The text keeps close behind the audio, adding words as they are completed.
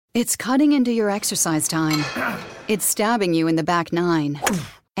It's cutting into your exercise time. It's stabbing you in the back nine.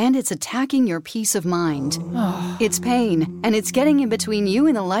 And it's attacking your peace of mind. It's pain, and it's getting in between you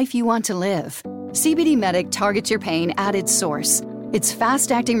and the life you want to live. CBD Medic targets your pain at its source. It's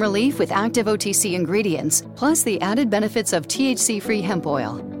fast-acting relief with active OTC ingredients, plus the added benefits of THC-free hemp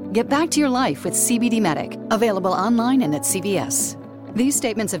oil. Get back to your life with CBD Medic. Available online and at CVS. These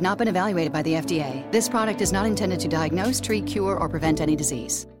statements have not been evaluated by the FDA. This product is not intended to diagnose, treat, cure, or prevent any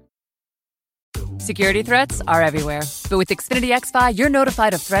disease. Security threats are everywhere. But with Xfinity XFi, you're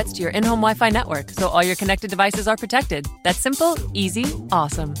notified of threats to your in-home Wi-Fi network, so all your connected devices are protected. That's simple, easy,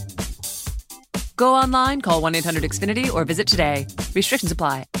 awesome. Go online, call 1-800-XFINITY, or visit today. Restrictions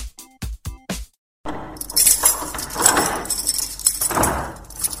apply.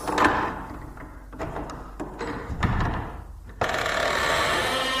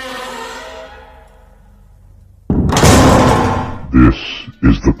 This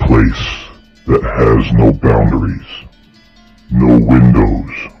is the place that has no boundaries, no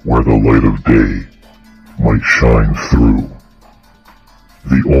windows where the light of day might shine through.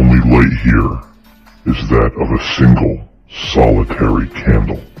 The only light here is that of a single solitary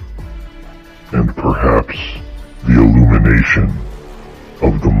candle, and perhaps the illumination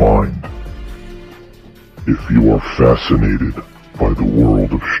of the mind. If you are fascinated by the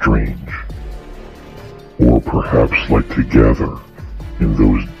world of strange, or perhaps like to gather in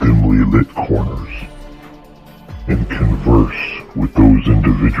those dimly lit corners and converse with those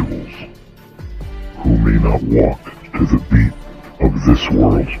individuals who may not walk to the beat of this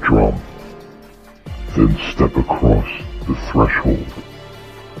world's drum, then step across the threshold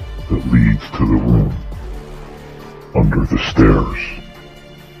that leads to the room under the stairs.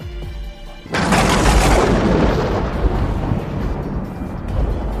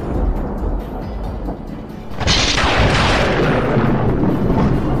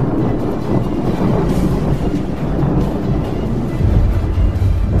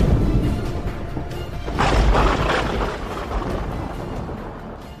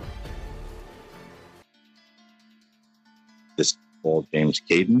 This is Paul James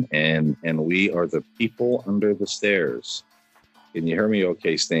Caden, and we are the people under the stairs. Can you hear me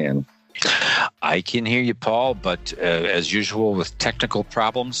okay, Stan? I can hear you, Paul, but as usual with technical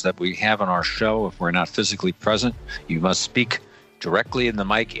problems that we have on our show, if we're not physically present, you must speak directly in the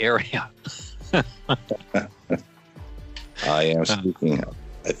mic area. I am speaking.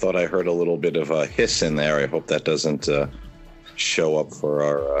 I thought I heard a little bit of a hiss in there. I hope that doesn't show up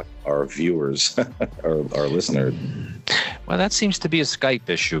for our viewers, our listeners. Well, that seems to be a Skype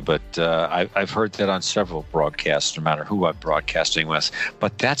issue, but I've heard that on several broadcasts, no matter who I'm broadcasting with.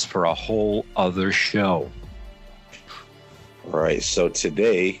 But that's for a whole other show. All right. So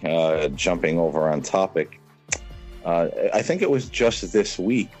today, jumping over on topic, I think it was just this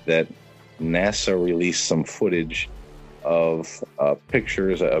week that NASA released some footage of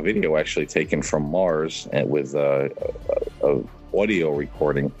pictures, a video actually taken from Mars, and with a audio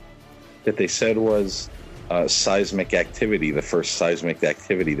recording that they said was seismic activity, the first seismic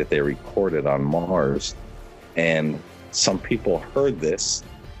activity that they recorded on Mars. And some people heard this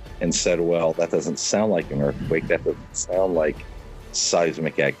and said, well, that doesn't sound like an earthquake. That doesn't sound like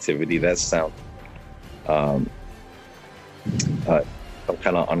seismic activity. That sounds some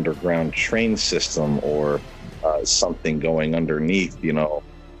kind of underground train system or something going underneath, the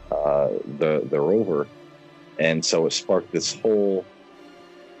rover. And so it sparked this whole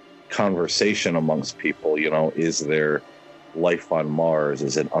conversation amongst people, is there life on Mars?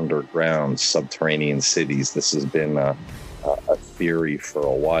 Is it underground, subterranean cities? This has been a theory for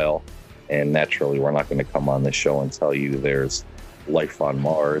a while. And naturally, we're not going to come on the show and tell you there's life on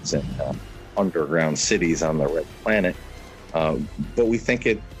Mars and underground cities on the red planet. But we think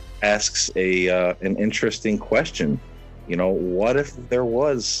it asks an interesting question. What if there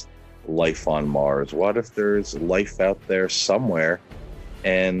was life on Mars? What if there's life out there somewhere?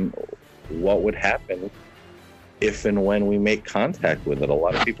 And what would happen if and when we make contact with it? A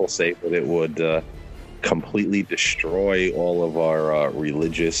lot of people say that it would completely destroy all of our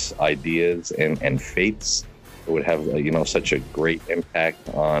religious ideas and faiths. It would have, such a great impact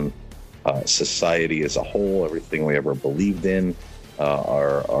on society as a whole, everything we ever believed in,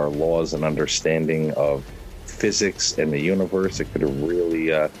 our laws and understanding of physics and the universe. It could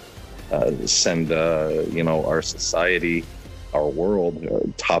really send, our society, our world,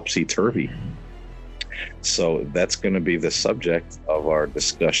 topsy-turvy. So that's going to be the subject of our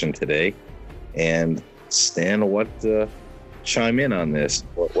discussion today. And Stan, chime in on this.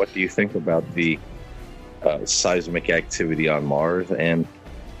 What do you think about the seismic activity on Mars? And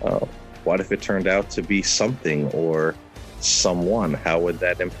what if it turned out to be something or someone, how would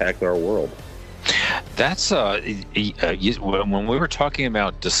that impact our world? That's when we were talking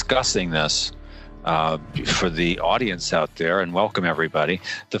about discussing this for the audience out there, and welcome everybody.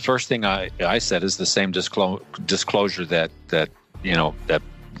 The first thing I said is the same disclosure that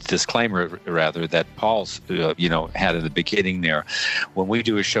disclaimer rather that Paul's had in the beginning there. When we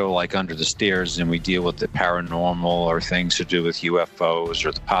do a show like Under the Stairs and we deal with the paranormal or things to do with UFOs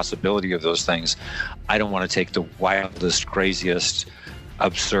or the possibility of those things, I don't want to take the wildest, craziest,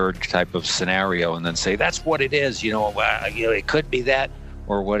 absurd type of scenario and then say that's what it is. It could be that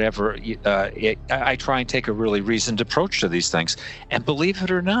or whatever. I try and take a really reasoned approach to these things. And believe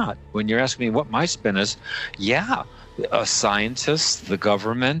it or not, when you're asking me what my spin is, scientists, the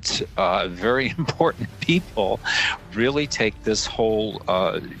government, very important people really take this whole,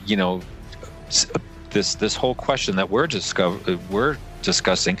 this whole question that we're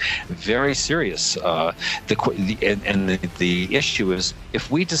discussing very serious. The issue is,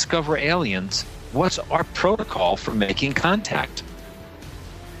 if we discover aliens, what's our protocol for making contact?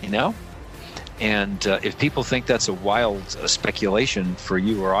 And if people think that's a wild speculation for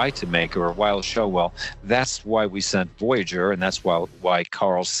you or I to make, or a wild show, well, that's why we sent Voyager, and that's why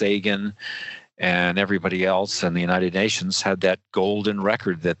Carl Sagan and everybody else and the United Nations had that golden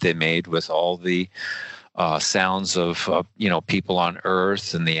record that they made with all the sounds of people on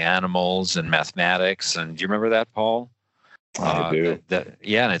Earth and the animals and mathematics. And do you remember that, Paul? I do.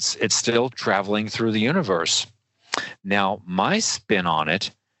 And it's still traveling through the universe. Now, my spin on it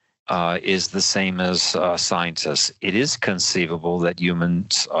is the same as scientists. It is conceivable that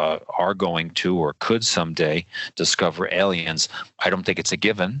humans are going to or could someday discover aliens. I don't think it's a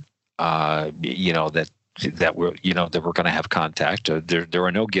given, that we're going to have contact. There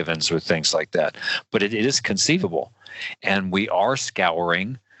are no givens with things like that, but it is conceivable, and we are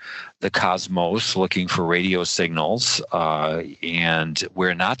scouring the cosmos looking for radio signals, and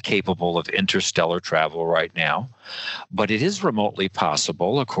we're not capable of interstellar travel right now, but it is remotely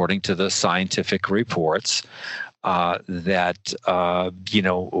possible, according to the scientific reports, that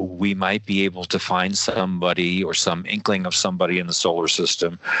we might be able to find somebody or some inkling of somebody in the solar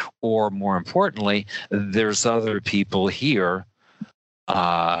system, or more importantly, there's other people here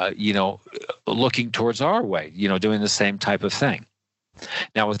looking towards our way, doing the same type of thing.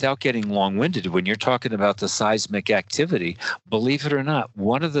 Now, without getting long-winded, when you're talking about the seismic activity, believe it or not,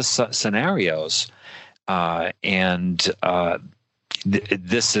 one of the scenarios,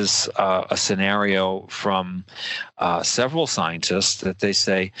 this is a scenario from several scientists, that they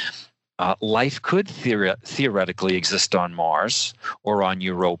say life could theoretically exist on Mars or on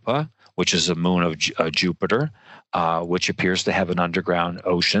Europa, which is a moon of Jupiter, which appears to have an underground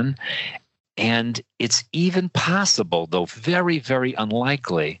ocean. And it's even possible, though very, very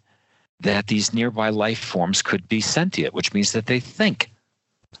unlikely, that these nearby life forms could be sentient, which means that they think.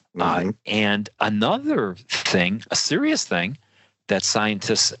 Mm-hmm. And another thing, a serious thing, that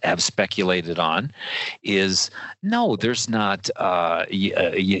scientists have speculated on is, no, there's not,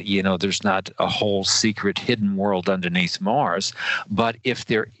 there's not a whole secret hidden world underneath Mars. But if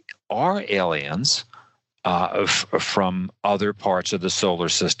there are aliens from other parts of the solar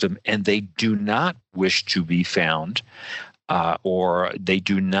system, and they do not wish to be found, or they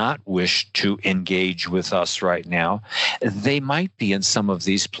do not wish to engage with us right now, they might be in some of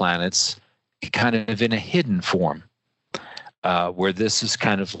these planets kind of in a hidden form, where this is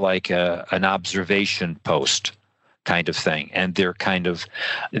kind of like an observation post kind of thing, and they're kind of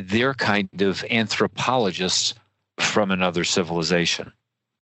anthropologists from another civilization.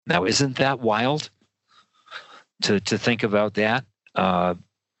 Now, isn't that wild to think about that?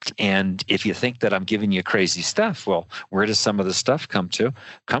 And if you think that I'm giving you crazy stuff, well, where does some of the stuff come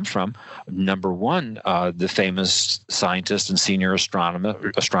from? Number one, the famous scientist and senior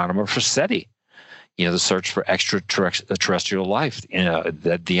astronomer for SETI, the search for extraterrestrial life,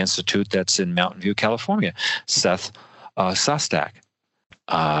 the institute that's in Mountain View, California, Seth Shostak.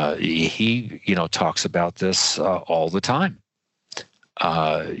 He talks about this all the time.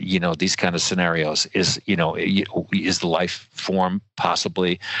 These kind of scenarios is the life form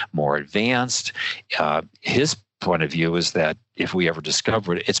possibly more advanced? His point of view is that if we ever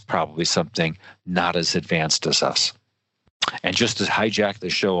discover it, it's probably something not as advanced as us. And just to hijack the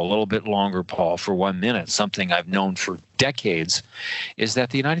show a little bit longer, Paul, for 1 minute, something I've known for decades is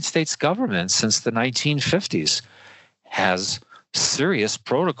that the United States government, since the 1950s, has serious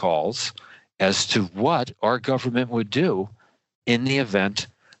protocols as to what our government would do in the event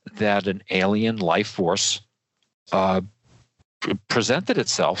that an alien life force presented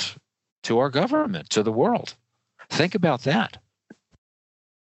itself to our government, to the world. Think about that.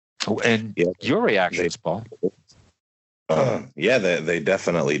 And your reactions, Paul. Yeah, they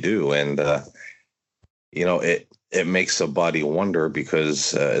definitely do. And, it makes a body wonder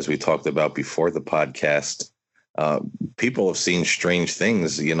because, as we talked about before the podcast, people have seen strange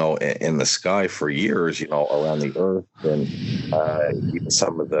things, in the sky for years, around the earth, and even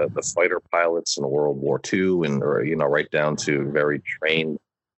some of the fighter pilots in World War II, and right down to very trained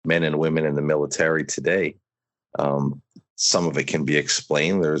men and women in the military today. Some of it can be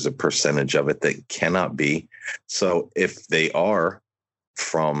explained. There's a percentage of it that cannot be. So if they are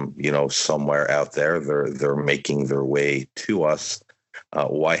from somewhere out there, they're making their way to us.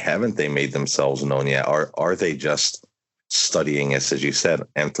 Why haven't they made themselves known yet? Are they just studying us, as you said,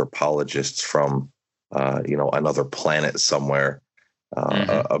 anthropologists from another planet somewhere,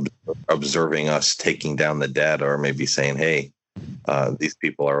 observing us, taking down the data, or maybe saying, hey, these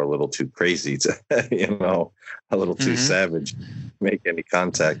people are a little too crazy to a little too savage to make any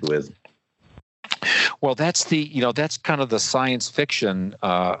contact with. Well, that's that's kind of the science fiction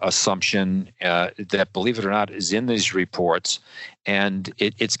assumption that, believe it or not, is in these reports, and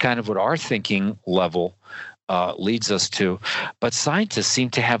it's kind of what our thinking level leads us to. But scientists seem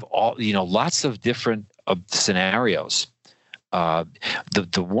to have lots of different scenarios.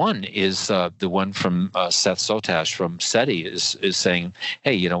 The one is the one from Seth Sotash from SETI is saying,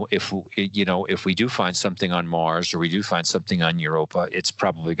 hey, if we do find something on Mars or we do find something on Europa, it's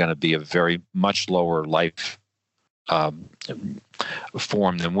probably going to be a very much lower life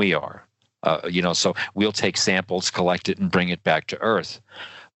form than we are. So we'll take samples, collect it, and bring it back to Earth.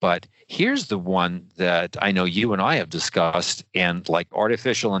 But here's the one that I know you and I have discussed, and like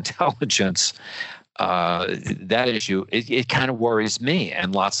artificial intelligence. That issue, it kind of worries me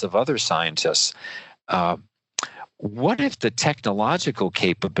and lots of other scientists. What if the technological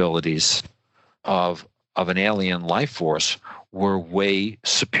capabilities of an alien life force were way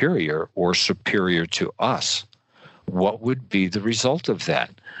superior or superior to us? What would be the result of that?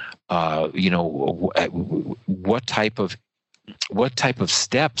 What type of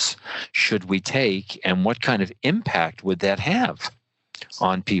steps should we take, and what kind of impact would that have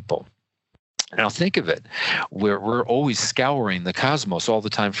on people? Now think of it, we're always scouring the cosmos all the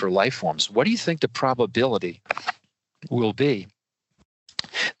time for life forms. What do you think the probability will be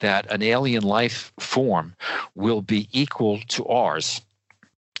that an alien life form will be equal to ours,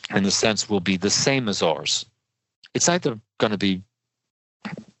 in the sense will be the same as ours? It's either going to be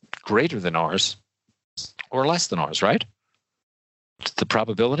greater than ours or less than ours, right? The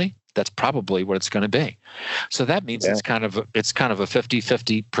probability, that's probably what it's going to be. So that means it's kind of a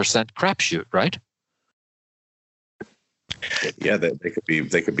 50-50% crapshoot, right? Yeah, they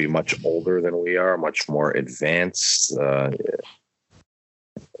could be much older than we are, much more advanced.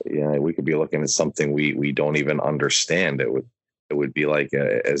 We could be looking at something we don't even understand. It would be like,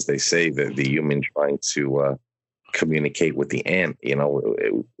 as they say, the human trying to communicate with the ant.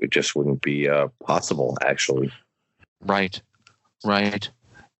 It just wouldn't be possible, actually. Right. Going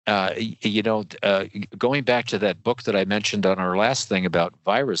back to that book that I mentioned on our last thing about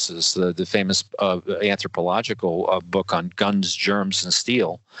viruses, the famous anthropological book on guns, germs, and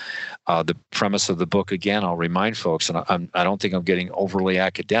steel. The premise of the book, again, I'll remind folks, and I don't think I'm getting overly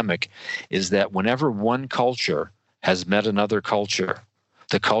academic, is that whenever one culture has met another culture,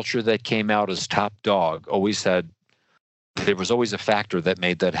 the culture that came out as top dog there was always a factor that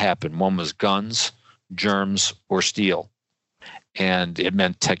made that happen. One was guns, germs, or steel. And it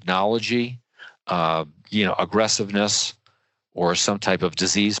meant technology, aggressiveness, or some type of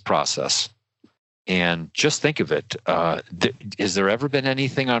disease process. And just think of it. Has there ever been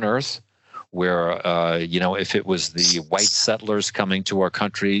anything on Earth where, if it was the white settlers coming to our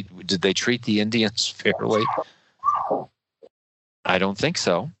country, did they treat the Indians fairly? I don't think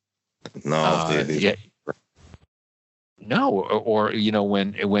so. No. No, or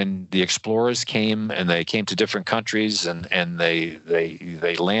when the explorers came and they came to different countries and they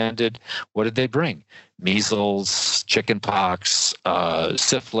landed, what did they bring? Measles, chickenpox,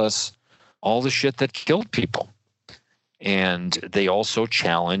 syphilis, all the shit that killed people. And they also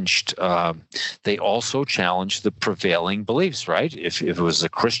challenged the prevailing beliefs, right? If it was a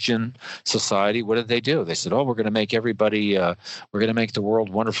Christian society, what did they do? They said, we're going to make we're going to make the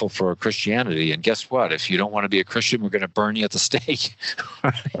world wonderful for Christianity. And guess what? If you don't want to be a Christian, we're going to burn you at the stake.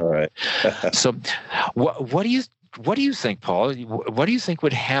 All right. So what do you think, Paul? What do you think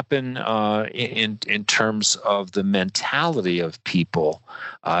would happen in terms of the mentality of people?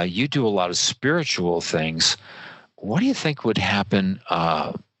 You do a lot of spiritual things. What do you think would happen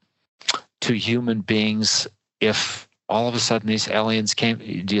to human beings if all of a sudden these aliens came?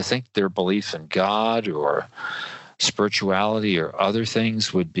 Do you think their belief in God or spirituality or other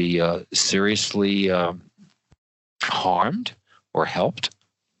things would be seriously harmed or helped?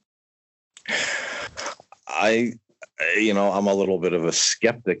 I'm a little bit of a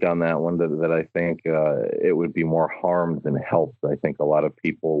skeptic on that one, that I think it would be more harmed than helped. I think a lot of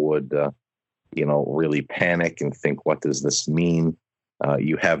people would, really panic and think, what does this mean?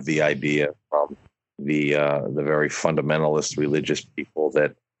 You have the idea from the very fundamentalist religious people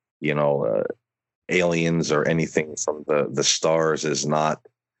that, aliens or anything from the stars is not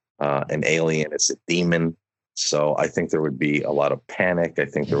an alien, it's a demon. So I think there would be a lot of panic. I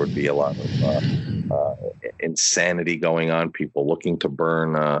think there would be a lot of insanity going on, people looking to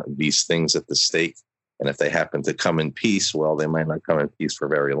burn these things at the stake. And if they happen to come in peace, well, they might not come in peace for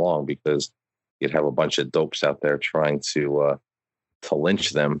very long, because you'd have a bunch of dopes out there trying to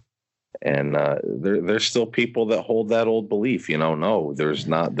lynch them. And there's still people that hold that old belief, no, there's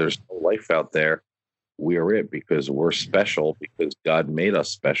no life out there. We're it because we're special, because God made us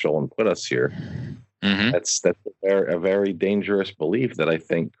special and put us here. Mm-hmm. That's a very dangerous belief that I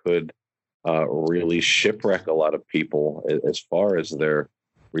think could really shipwreck a lot of people as far as their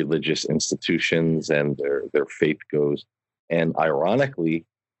religious institutions and their faith goes. And ironically,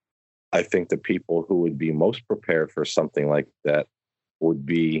 I think the people who would be most prepared for something like that would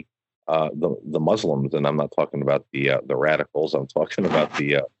be the Muslims. And I'm not talking about the radicals. I'm talking about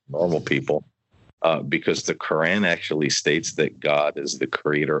the normal people. Because the Quran actually states that God is the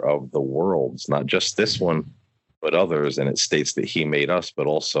creator of the worlds, not just this one, but others. And it states that he made us, but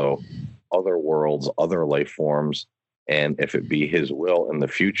also other worlds, other life forms. And if it be his will in the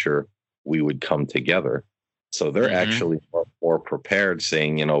future, we would come together. So they're actually more prepared,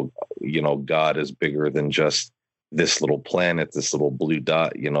 saying, God is bigger than just this little planet, this little blue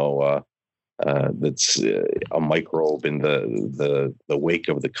dot, that's a microbe in the wake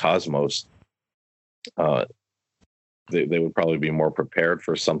of the cosmos. They would probably be more prepared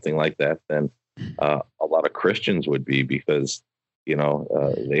for something like that than a lot of Christians would be, because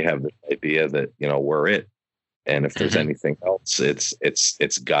they have this idea that we're it, and if there's anything else,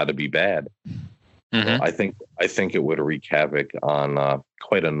 it's got to be bad. So I think it would wreak havoc on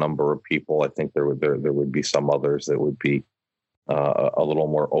quite a number of people. I think there would be some others that would be a little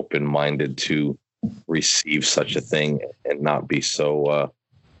more open-minded to receive such a thing and not be so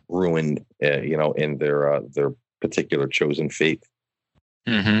ruined, in their particular chosen faith.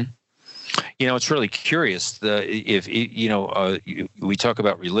 Mm-hmm. It's really curious. If we talk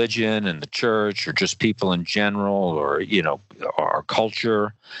about religion and the church, or just people in general, or our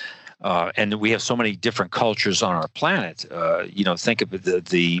culture, and we have so many different cultures on our planet. Think of it,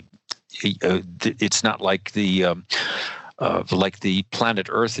 it's not like the planet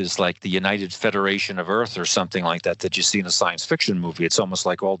Earth is like the United Federation of Earth or something like that you see in a science fiction movie. It's almost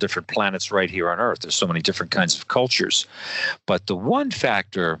like all different planets right here on Earth. There's so many different kinds of cultures. But the one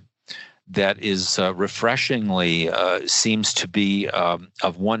factor that is refreshingly seems to be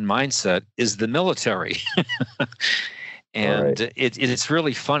of one mindset is the military. And right. It's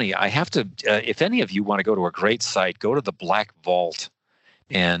really funny. I have to, if any of you want to go to a great site, go to the Black Vault.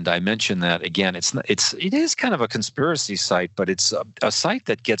 And I mentioned that again. It is kind of a conspiracy site, but it's a site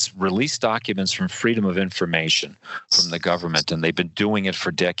that gets released documents from Freedom of Information from the government, and they've been doing it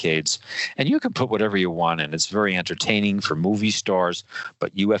for decades. And you can put whatever you want in. It's very entertaining for movie stars,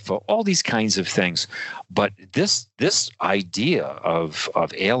 but UFO, all these kinds of things. But this idea of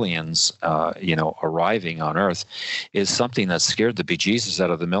aliens, arriving on Earth, is something that scared the bejesus out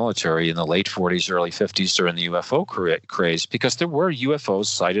of the military in the late 40s, early 50s during the UFO craze, because there were UFOs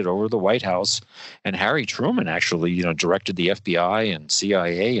sighted over the White House, and Harry Truman actually, directed the FBI and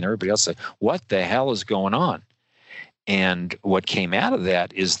CIA and everybody else. Say, what the hell is going on? And what came out of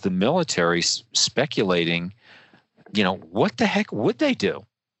that is the military speculating, what the heck would they do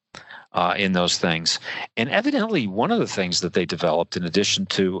in those things? And evidently, one of the things that they developed, in addition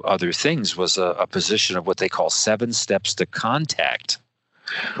to other things, was a position of what they call 7 steps to contact.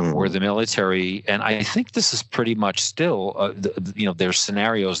 Where the military, and I think this is pretty much still, there's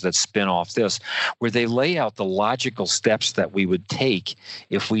scenarios that spin off this, where they lay out the logical steps that we would take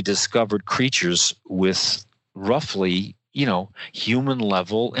if we discovered creatures with roughly, human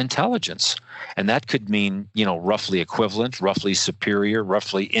level intelligence. And that could mean, roughly equivalent, roughly superior,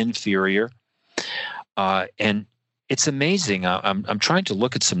 roughly inferior. And it's amazing. I'm trying to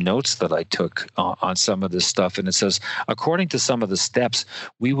look at some notes that I took on some of this stuff, and it says, according to some of the steps,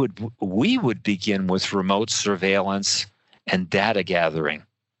 we would begin with remote surveillance and data gathering.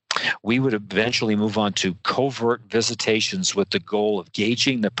 We would eventually move on to covert visitations with the goal of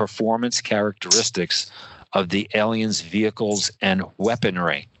gauging the performance characteristics of the aliens' vehicles and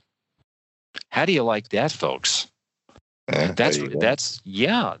weaponry. How do you like that, folks? That's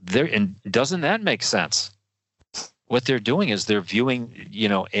there. And doesn't that make sense? what they're doing is they're viewing,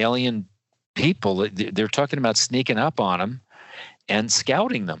 alien people. They're talking about sneaking up on them and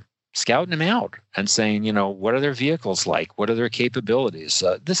scouting them out and saying, what are their vehicles like? What are their capabilities?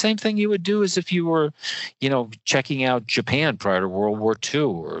 The same thing you would do as if you were, checking out Japan prior to World War II,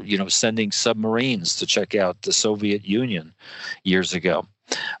 or, sending submarines to check out the Soviet Union years ago.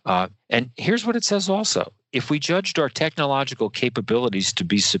 And here's what it says also. If we judged our technological capabilities to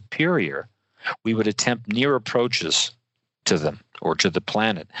be superior, we would attempt near approaches to them or to the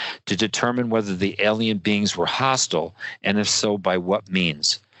planet to determine whether the alien beings were hostile, and if so, by what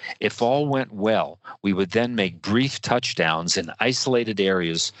means. If all went well, we would then make brief touchdowns in isolated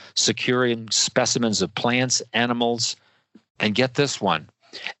areas, securing specimens of plants, animals, and get this one,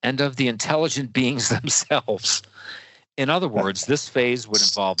 and of the intelligent beings themselves. In other words, this phase would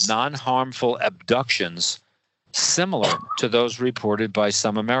involve non-harmful abductions similar to those reported by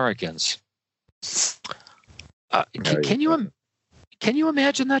some Americans. Can you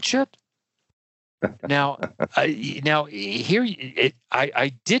imagine that shit? Now, here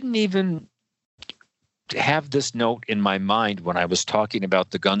I didn't even have this note in my mind when I was talking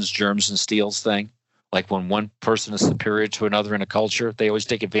about the guns, germs, and steels thing. Like when one person is superior to another in a culture, they always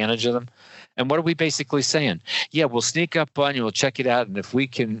take advantage of them. And what are we basically saying? Yeah, we'll sneak up on you, we'll check it out, and if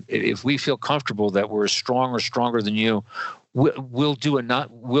we feel comfortable that we're as strong or stronger than you, we'll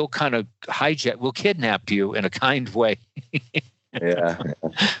kind of hijack, we'll kidnap you in a kind way. Yeah.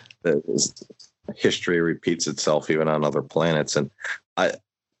 History repeats itself even on other planets. And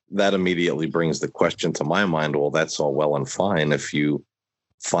that immediately brings the question to my mind, well, that's all well and fine if you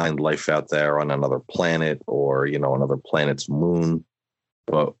find life out there on another planet or, another planet's moon.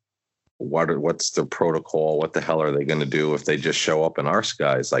 But what's the protocol? What the hell are they going to do if they just show up in our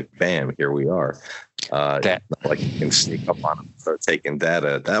skies? Like, bam, here we are. Like you can sneak up on them and start taking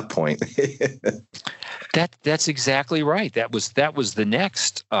data at that point. That's exactly right. That was the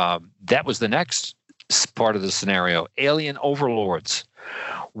next part of the scenario. Alien overlords.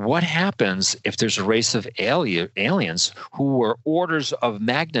 What happens if there's a race of aliens who are orders of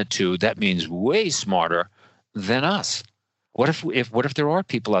magnitude, that means way smarter than us? What if there are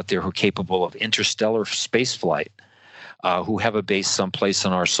people out there who are capable of interstellar space flight, who have a base someplace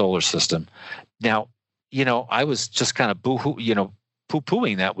in our solar system? Now, I was just kind of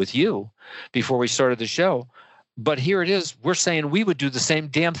poo-pooing that with you before we started the show. But here it is. We're saying we would do the same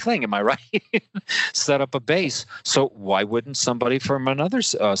damn thing. Am I right? Set up a base. So why wouldn't somebody from another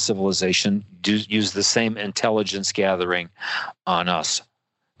civilization use the same intelligence gathering on us?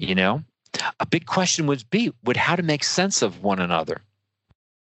 A big question would how to make sense of one another.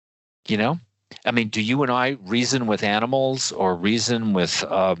 I mean, do you and I reason with animals or reason with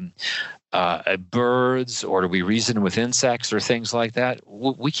birds, or do we reason with insects or things like that?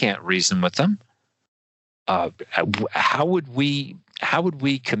 We can't reason with them. How would we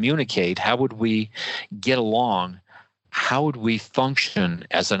communicate? How would we get along? How would we function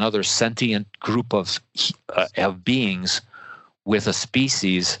as another sentient group of beings with a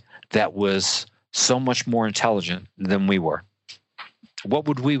species that was so much more intelligent than we were? What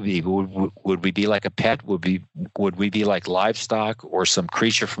would we be? Would we be like a pet? Would we be like livestock or some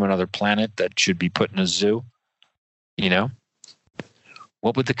creature from another planet that should be put in a zoo?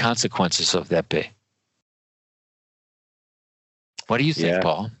 What would the consequences of that be? What do you think,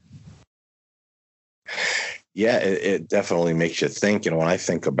 Paul? Yeah, it definitely makes you think. When I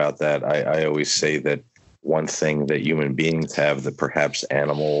think about that, I always say that one thing that human beings have that perhaps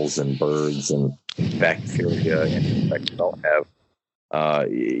animals and birds and bacteria and insects don't have,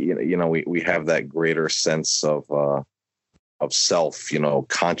 we have that greater sense of self,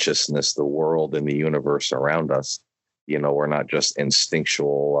 consciousness, the world and the universe around us. We're not just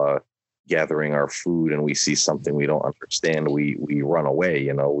instinctual, gathering our food, and we see something we don't understand, we run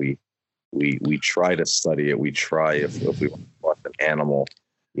away. We try to study it. We try, if we want to watch an animal,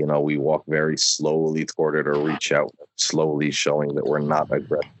 we walk very slowly toward it or reach out slowly, showing that we're not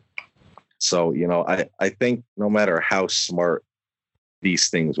aggressive. So, I think no matter how smart these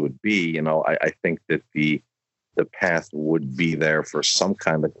things would be, I think that the path would be there for some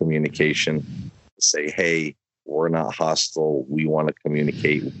kind of communication to say, hey, we're not hostile. We want to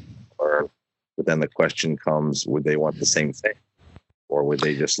communicate. But then the question comes, would they want the same thing? Or would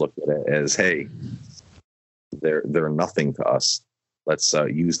they just look at it as, hey, they're nothing to us. Let's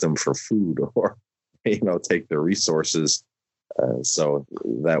use them for food or, take their resources. So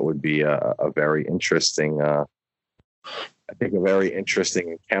that would be a very interesting, a very interesting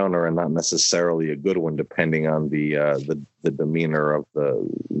encounter, and not necessarily a good one, depending on the demeanor of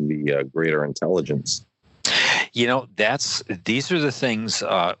the greater intelligence. These are the things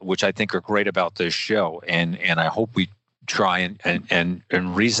which I think are great about this show, and I hope we try and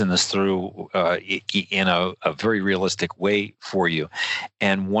reason this through in a very realistic way for you.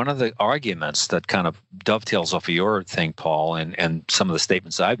 And one of the arguments that kind of dovetails off of your thing, Paul, and some of the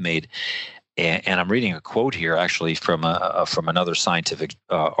statements I've made, and I'm reading a quote here actually from another scientific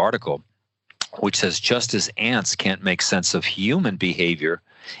article, which says, just as ants can't make sense of human behavior,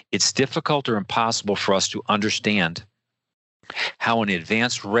 it's difficult or impossible for us to understand how an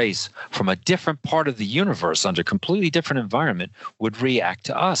advanced race from a different part of the universe under a completely different environment would react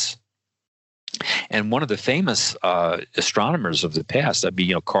to us. And one of the famous astronomers of the past,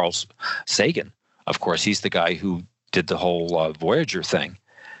 Carl Sagan, of course, he's the guy who did the whole Voyager thing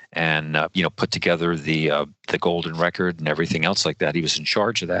and, put together the Golden Record and everything else like that. He was in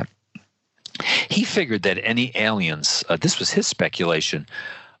charge of that. He figured that any aliens, this was his speculation,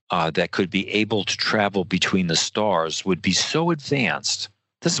 that could be able to travel between the stars would be so advanced,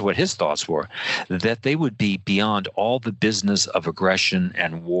 this is what his thoughts were, that they would be beyond all the business of aggression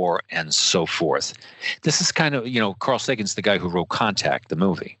and war and so forth. This is kind of, Carl Sagan's the guy who wrote Contact, the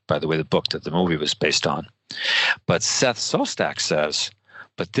movie, by the way, the book that the movie was based on. But Seth Shostak says,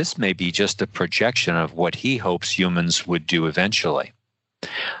 but this may be just a projection of what he hopes humans would do eventually.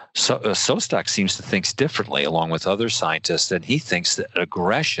 So Shostak seems to think differently, along with other scientists, and he thinks that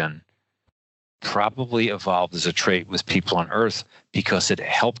aggression probably evolved as a trait with people on Earth because it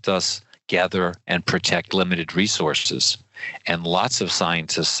helped us gather and protect limited resources. And lots of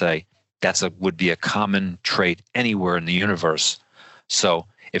scientists say would be a common trait anywhere in the universe. So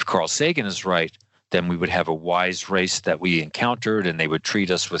if Carl Sagan is right, then we would have a wise race that we encountered, and they would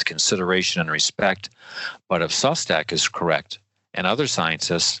treat us with consideration and respect. But if Shostak is correct, and other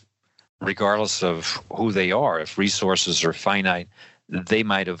scientists, regardless of who they are, if resources are finite, they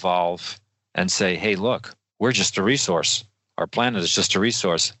might evolve and say, hey, look, we're just a resource. Our planet is just a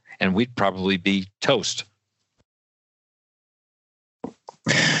resource, and we'd probably be toast.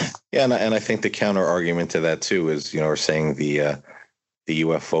 Yeah, and I think the counter argument to that, too, is, we're saying the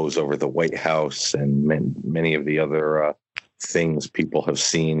UFOs over the White House and many of the other things people have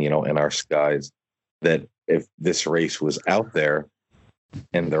seen, in our skies, that if this race was out there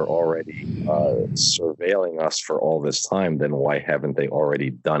and they're already surveilling us for all this time, then why haven't they already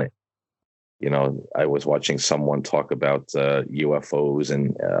done it? I was watching someone talk about UFOs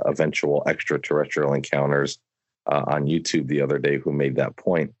and eventual extraterrestrial encounters on YouTube the other day, who made that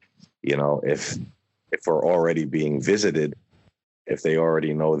point. If we're already being visited, if they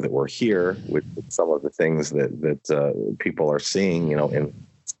already know that we're here with some of the things that people are seeing, in the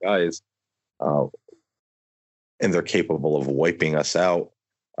skies, and they're capable of wiping us out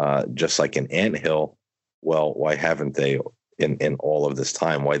just like an anthill, well, why haven't they in all of this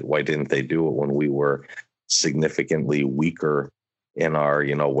time? Why didn't they do it when we were significantly weaker in our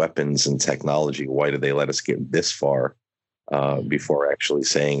weapons and technology? Why did they let us get this far before actually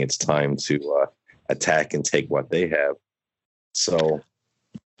saying it's time to attack and take what they have? So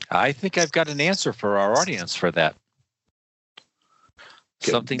I think I've got an answer for our audience for that.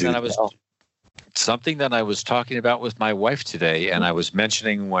 Something that I was talking about with my wife today, and I was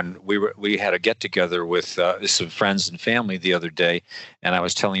mentioning when we had a get together with some friends and family the other day, and I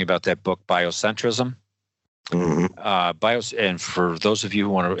was telling you about that book Biocentrism. Mm-hmm. And for those of you who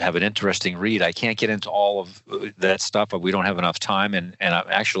want to have an interesting read, I can't get into all of that stuff, but we don't have enough time, and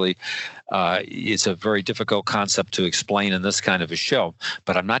actually, it's a very difficult concept to explain in this kind of a show.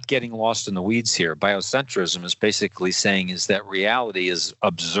 But I'm not getting lost in the weeds here. Biocentrism is basically saying is that reality is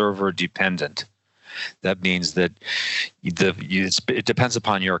observer dependent. That means that it depends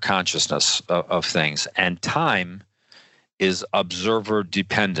upon your consciousness of things, and time is observer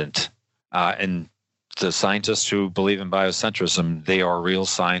dependent. And the scientists who believe in biocentrism, they are real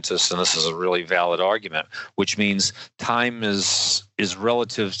scientists, and this is a really valid argument, which means time is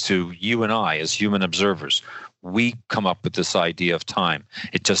relative to you and I as human observers. We come up with this idea of time.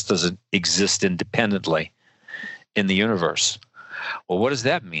 It just doesn't exist independently in the universe. Well, what does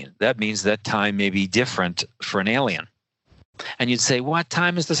that mean? That means that time may be different for an alien. And you'd say, what,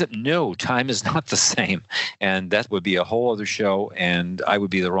 time is the same? No, time is not the same. And that would be a whole other show, and I would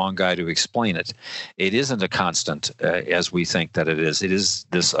be the wrong guy to explain it. It isn't a constant as we think that it is. It is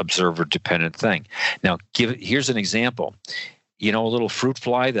this observer-dependent thing. Now, here's an example. A little fruit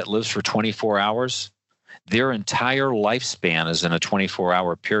fly that lives for 24 hours, their entire lifespan is in a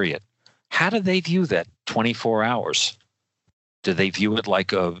 24-hour period. How do they view that 24 hours? Do they view it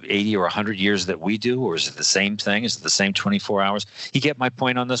like 80 or 100 years that we do, or is it the same thing? Is it the same 24 hours? You get my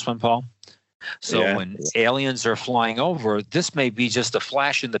point on this one, Paul? So when aliens are flying over, this may be just a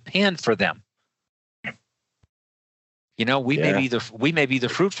flash in the pan for them. We may be the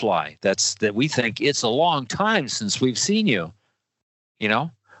fruit fly that we think it's a long time since we've seen you.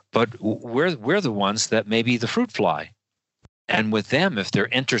 But we're the ones that may be the fruit fly. And with them, if they're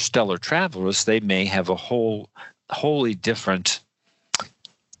interstellar travelers, they may have a wholly different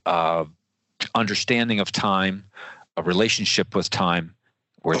understanding of time, a relationship with time,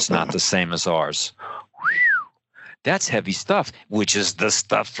 where it's not the same as ours. That's heavy stuff, which is the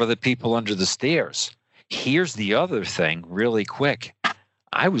stuff for the people under the stairs. Here's the other thing really quick.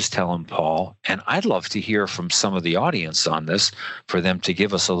 I was telling Paul, and I'd love to hear from some of the audience on this, for them to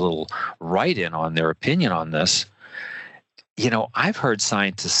give us a little write-in on their opinion on this. I've heard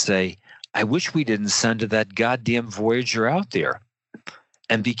scientists say, I wish we didn't send that goddamn Voyager out there.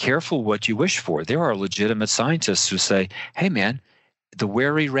 And be careful what you wish for. There are legitimate scientists who say, hey, man, the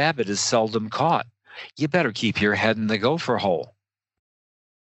wary rabbit is seldom caught. You better keep your head in the gopher hole.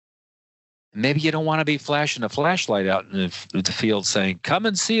 Maybe you don't want to be flashing a flashlight out in the field saying, come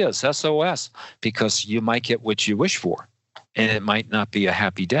and see us, SOS, because you might get what you wish for, and it might not be a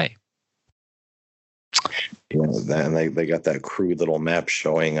happy day. And they got that crude little map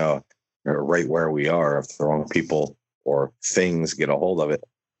showing right where we are. If the wrong people or things get a hold of it,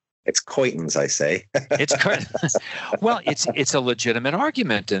 it's Coitons, I say. Well, it's a legitimate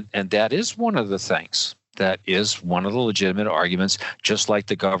argument, and that is one of the things. That is one of the legitimate arguments, just like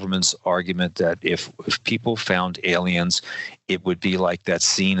the government's argument that if people found aliens, it would be like that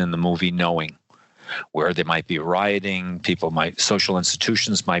scene in the movie Knowing, where they might be rioting, social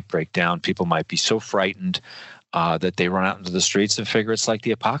institutions might break down, people might be so frightened that they run out into the streets and figure it's like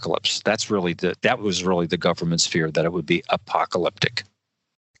the apocalypse. That was really the government's fear, that it would be apocalyptic.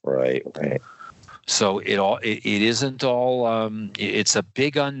 Right. So it isn't all. It's a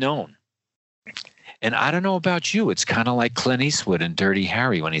big unknown. And I don't know about you. It's kind of like Clint Eastwood in Dirty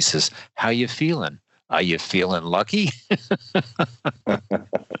Harry when he says, "How you feeling? Are you feeling lucky?"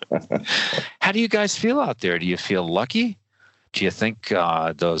 How do you guys feel out there? Do you feel lucky? Do you think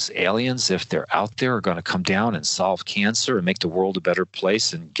those aliens, if they're out there, are going to come down and solve cancer and make the world a better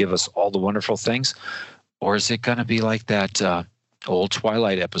place and give us all the wonderful things? Or is it going to be like that old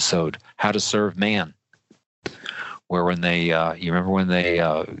Twilight episode, How to Serve Man, where when they, you remember when they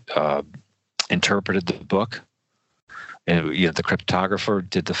interpreted the book? And the cryptographer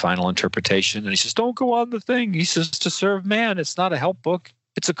did the final interpretation, and he says, "Don't go on the thing." He says, "To serve man. It's not a help book.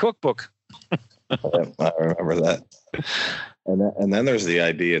 It's a cookbook." I remember that. And then there's the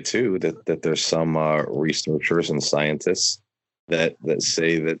idea too that there's some researchers and scientists that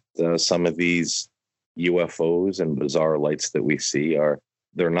say that some of these UFOs and bizarre lights that we see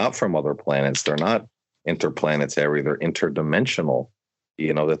they're not from other planets. They're not interplanetary. They're interdimensional.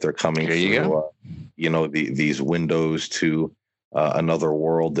 That they're coming through. These windows to another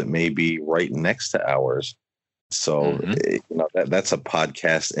world that may be right next to ours. So that's a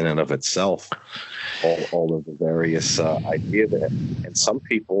podcast in and of itself. All of the various ideas, and some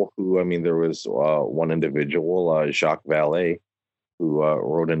people who, there was one individual, Jacques Vallée, who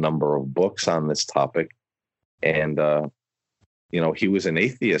wrote a number of books on this topic, and he was an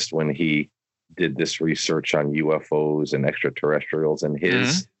atheist when he did this research on UFOs and extraterrestrials, and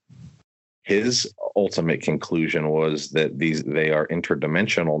his ultimate conclusion was that they are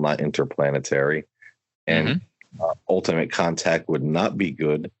interdimensional, not interplanetary, and ultimate contact would not be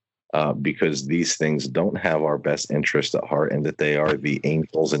good because these things don't have our best interest at heart, and that they are the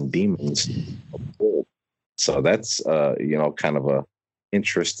angels and demons of the world. So that's kind of a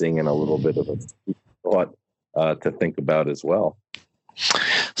interesting and a little bit of a thought to think about as well.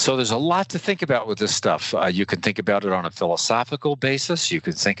 So there's a lot to think about with this stuff. You can think about it on a philosophical basis. You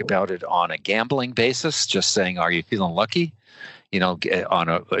can think about it on a gambling basis, just saying, are you feeling lucky?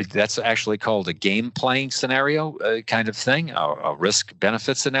 That's actually called a game playing scenario kind of thing, a risk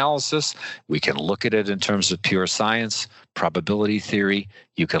benefits analysis. We can look at it in terms of pure science, probability theory.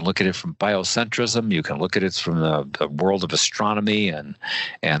 You can look at it from biocentrism. You can look at it from the world of astronomy and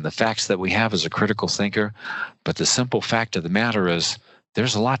the facts that we have as a critical thinker. But the simple fact of the matter is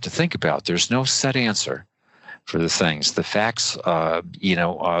there's a lot to think about. There's no set answer for the things. The facts,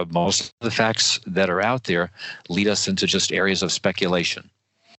 most of the facts that are out there lead us into just areas of speculation,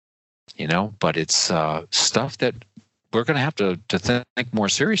 but it's stuff that we're going to have to think more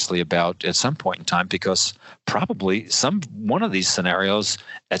seriously about at some point in time, because probably one of these scenarios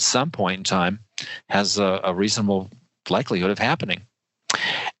at some point in time has a reasonable likelihood of happening.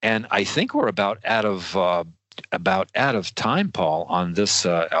 And I think we're about out of time, Paul, on this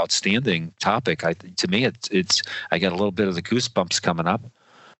outstanding topic. To me, I get a little bit of the goosebumps coming up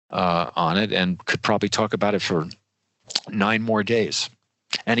on it, and could probably talk about it for 9 more days.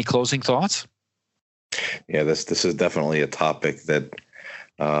 Any closing thoughts? Yeah, this is definitely a topic that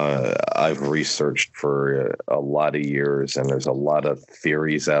I've researched for a lot of years, and there's a lot of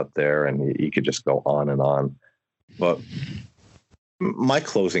theories out there, and you could just go on and on. But my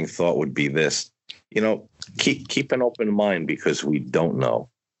closing thought would be this: keep an open mind, because we don't know.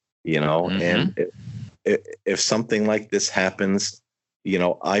 And if something like this happens,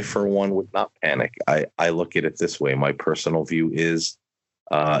 I for one would not panic. I look at it this way. My personal view is,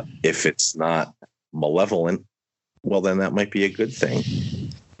 if it's not malevolent, well, then that might be a good thing.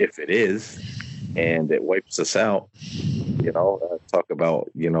 If it is, and it wipes us out, talk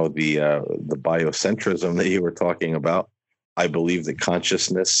about, the biocentrism that you were talking about. I believe that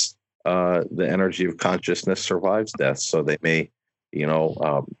consciousness, the energy of consciousness survives death. So they may,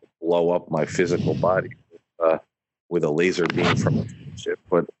 blow up my physical body with a laser beam from a ship,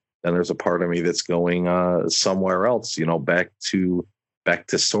 but then there's a part of me that's going somewhere else, back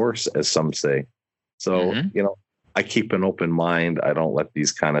to source, as some say. So, I keep an open mind. I don't let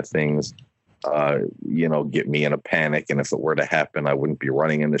these kind of things, get me in a panic. And if it were to happen, I wouldn't be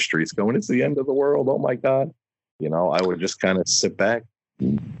running in the streets going, it's the end of the world. Oh my God. I would just kind of sit back,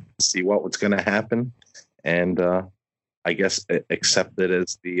 see what's going to happen. And, I guess accept it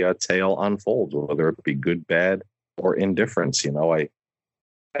as the tale unfolds, whether it be good, bad, or indifference. I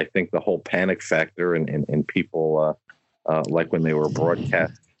think the whole panic factor in people, like when they were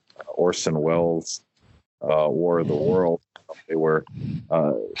broadcast Orson Welles' War of the World, they were,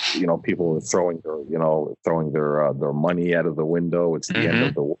 people were throwing their money out of the window. It's the end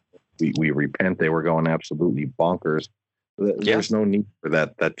of the world. We repent. They were going absolutely bonkers. There's no need for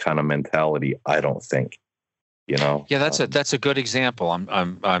that kind of mentality, I don't think. Yeah, that's a good example.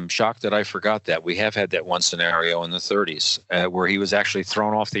 I'm shocked that I forgot that. We have had that one scenario in the 30s where he was actually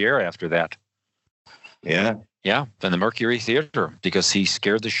thrown off the air after that. Yeah, in the Mercury Theater, because he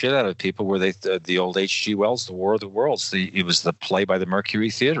scared the shit out of people. Where the old H.G. Wells, The War of the Worlds. It was the play by the Mercury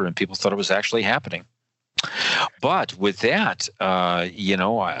Theater, and people thought it was actually happening. But with that,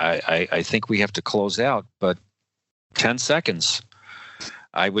 I think we have to close out. But 10 seconds.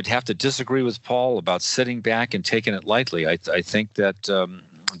 I would have to disagree with Paul about sitting back and taking it lightly. I think that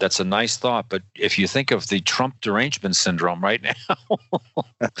that's a nice thought. But if you think of the Trump derangement syndrome right now,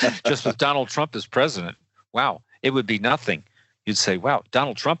 just with Donald Trump as president, wow, it would be nothing. You'd say, wow,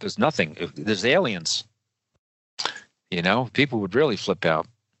 Donald Trump is nothing. There's aliens. People would really flip out.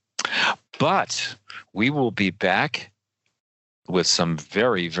 But we will be back with some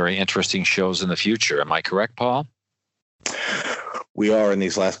very, very interesting shows in the future. Am I correct, Paul? We are in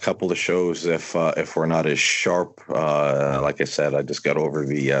these last couple of shows. If we're not as sharp, like I said, I just got over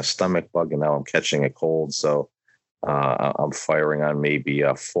the stomach bug, and now I'm catching a cold. So I'm firing on maybe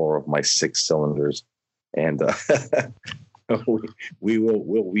 4 of my 6 cylinders, and we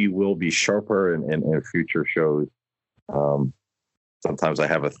will be sharper in future shows. Sometimes I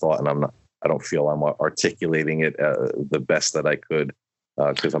have a thought, and I don't feel I'm articulating it the best that I could,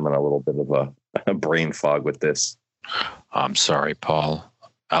 because I'm in a little bit of a brain fog with this. I'm sorry, Paul.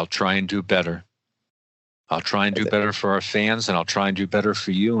 I'll try and do better. I'll try and do better for our fans, and I'll try and do better for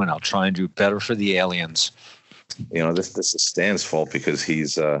you, and I'll try and do better for the aliens. This is Stan's fault, because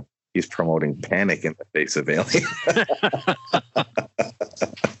he's promoting panic in the face of aliens.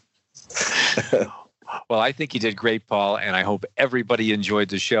 Well, I think you did great, Paul, and I hope everybody enjoyed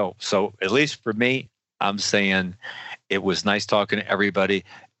the show. So at least for me, I'm saying it was nice talking to everybody.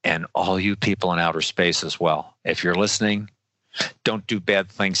 And all you people in outer space as well. If you're listening, don't do bad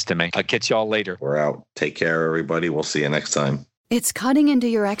things to me. I'll catch y'all later. We're out. Take care, everybody. We'll see you next time. It's cutting into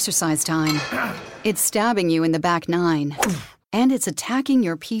your exercise time. It's stabbing you in the back 9. And it's attacking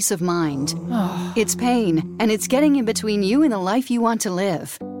your peace of mind. It's pain, and it's getting in between you and the life you want to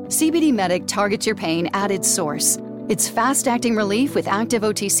live. CBD Medic targets your pain at its source. It's fast-acting relief with active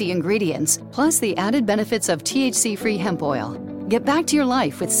OTC ingredients, plus the added benefits of THC-free hemp oil. Get back to your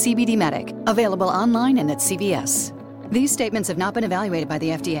life with CBD Medic, available online and at CVS. These statements have not been evaluated by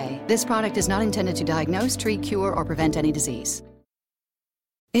the FDA. This product is not intended to diagnose, treat, cure, or prevent any disease.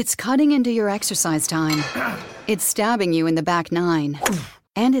 It's cutting into your exercise time. It's stabbing you in the back 9.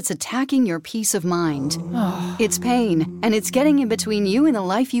 And it's attacking your peace of mind. It's pain, and it's getting in between you and the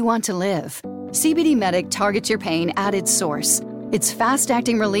life you want to live. CBD Medic targets your pain at its source. It's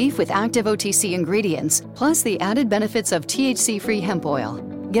fast-acting relief with active OTC ingredients, plus the added benefits of THC-free hemp oil.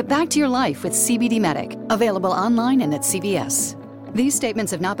 Get back to your life with CBD Medic, available online and at CVS. These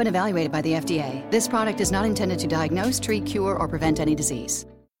statements have not been evaluated by the FDA. This product is not intended to diagnose, treat, cure, or prevent any disease.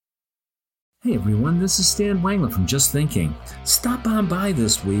 Hey everyone, this is Stan Wangler from Just Thinking. Stop on by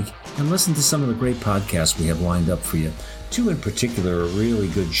this week and listen to some of the great podcasts we have lined up for you. 2 in particular are really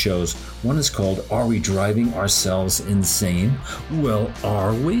good shows. One is called Are We Driving Ourselves Insane? Well,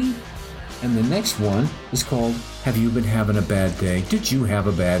 are we? And the next one is called Have You Been Having a Bad Day? Did you have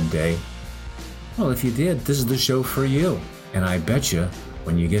a bad day? Well, if you did, this is the show for you. And I bet you,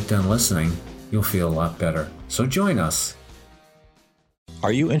 when you get done listening, you'll feel a lot better. So join us.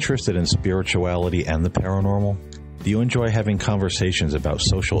 Are you interested in spirituality and the paranormal? Do you enjoy having conversations about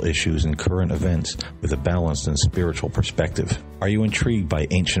social issues and current events with a balanced and spiritual perspective? Are you intrigued by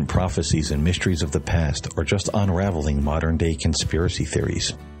ancient prophecies and mysteries of the past, or just unraveling modern-day conspiracy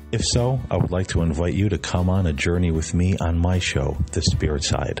theories? If so, I would like to invite you to come on a journey with me on my show, The Spirit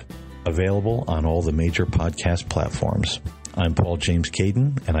Side. Available on all the major podcast platforms. I'm Paul James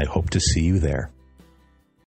Caden, and I hope to see you there.